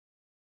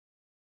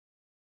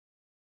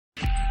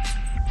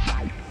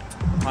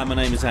Hi, my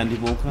name is Andy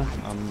Walker.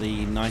 I'm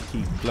the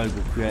Nike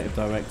Global Creative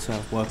Director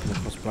working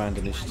across brand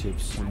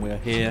initiatives, and we're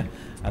here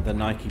at the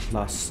Nike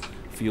Plus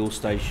fuel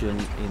station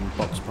in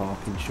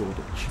Boxpark in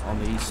Shoreditch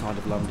on the east side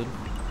of London.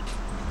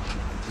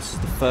 This is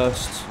the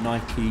first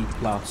Nike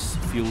Plus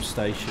fuel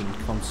station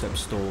concept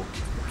store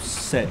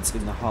set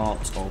in the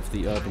heart of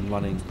the urban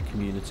running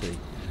community.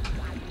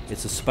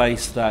 It's a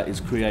space that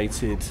is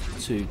created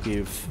to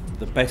give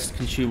the best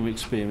consumer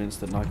experience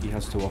that Nike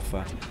has to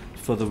offer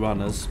for the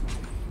runners,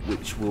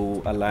 which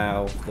will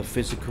allow the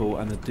physical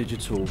and the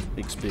digital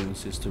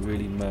experiences to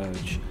really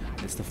merge.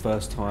 It's the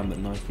first time that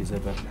Nike's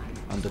ever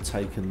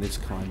undertaken this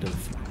kind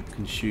of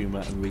consumer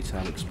and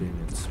retail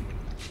experience.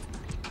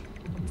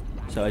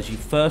 So as you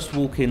first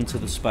walk into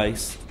the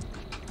space,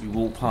 you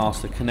walk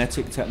past a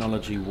kinetic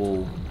technology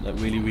wall that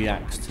really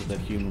reacts to the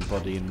human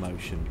body in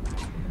motion.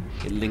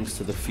 It links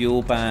to the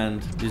fuel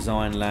band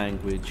design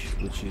language,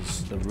 which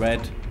is the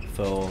red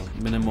for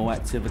minimal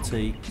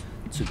activity,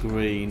 to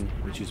green,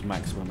 which is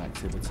maximum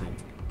activity.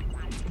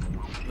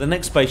 The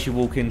next space you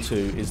walk into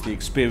is the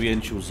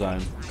experiential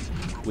zone,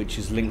 which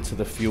is linked to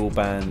the fuel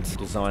band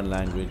design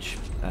language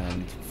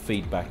and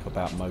feedback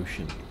about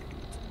motion.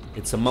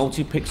 It's a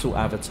multi-pixel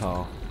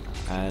avatar,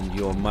 and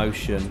your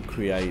motion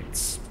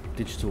creates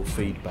digital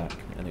feedback,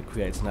 and it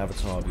creates an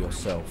avatar of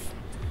yourself.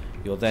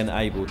 You're then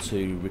able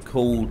to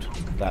record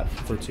that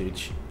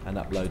footage and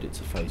upload it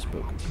to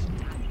Facebook.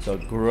 So a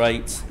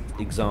great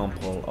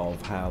example of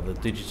how the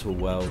digital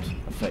world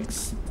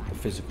affects the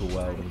physical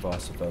world and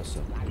vice versa.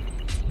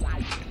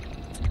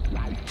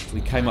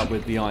 We came up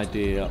with the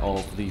idea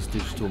of these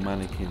digital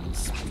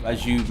mannequins.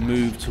 As you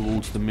move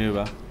towards the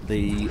mirror,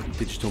 the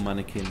digital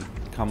mannequin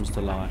comes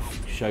to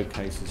life,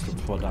 showcases the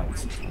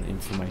product and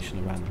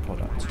information around the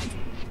product.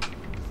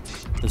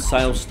 The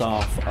sales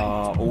staff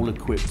are all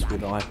equipped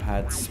with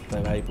iPads.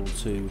 They're able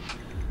to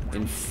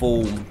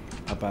inform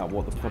about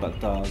what the product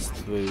does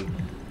through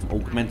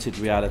augmented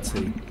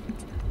reality,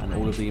 and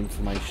all of the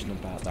information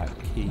about that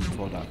key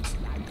product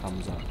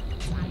comes up.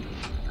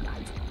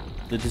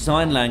 The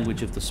design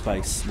language of the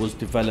space was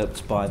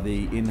developed by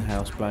the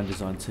in-house brand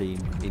design team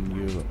in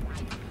Europe.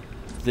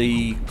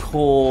 The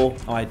core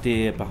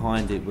idea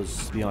behind it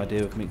was the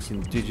idea of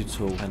mixing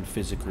digital and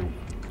physical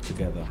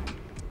together.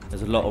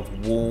 There's a lot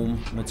of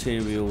warm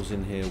materials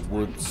in here,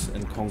 woods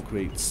and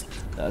concretes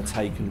that are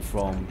taken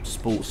from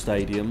sports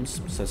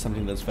stadiums, so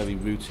something that's very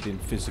rooted in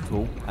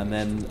physical. And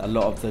then a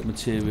lot of the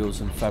materials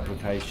and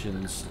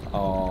fabrications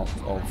are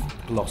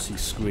of glossy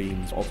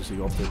screens, obviously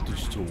of the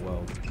digital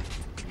world.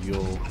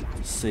 You'll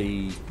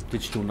see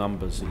digital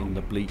numbers in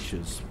the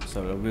bleachers,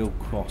 so a real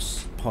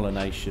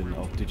cross-pollination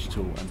of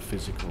digital and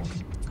physical.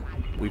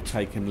 We've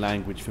taken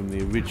language from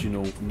the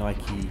original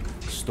Nike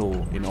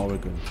store in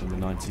Oregon from the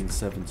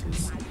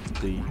 1970s,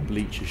 the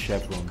bleacher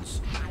chevrons,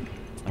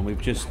 and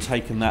we've just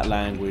taken that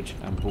language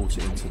and brought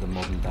it into the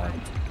modern day.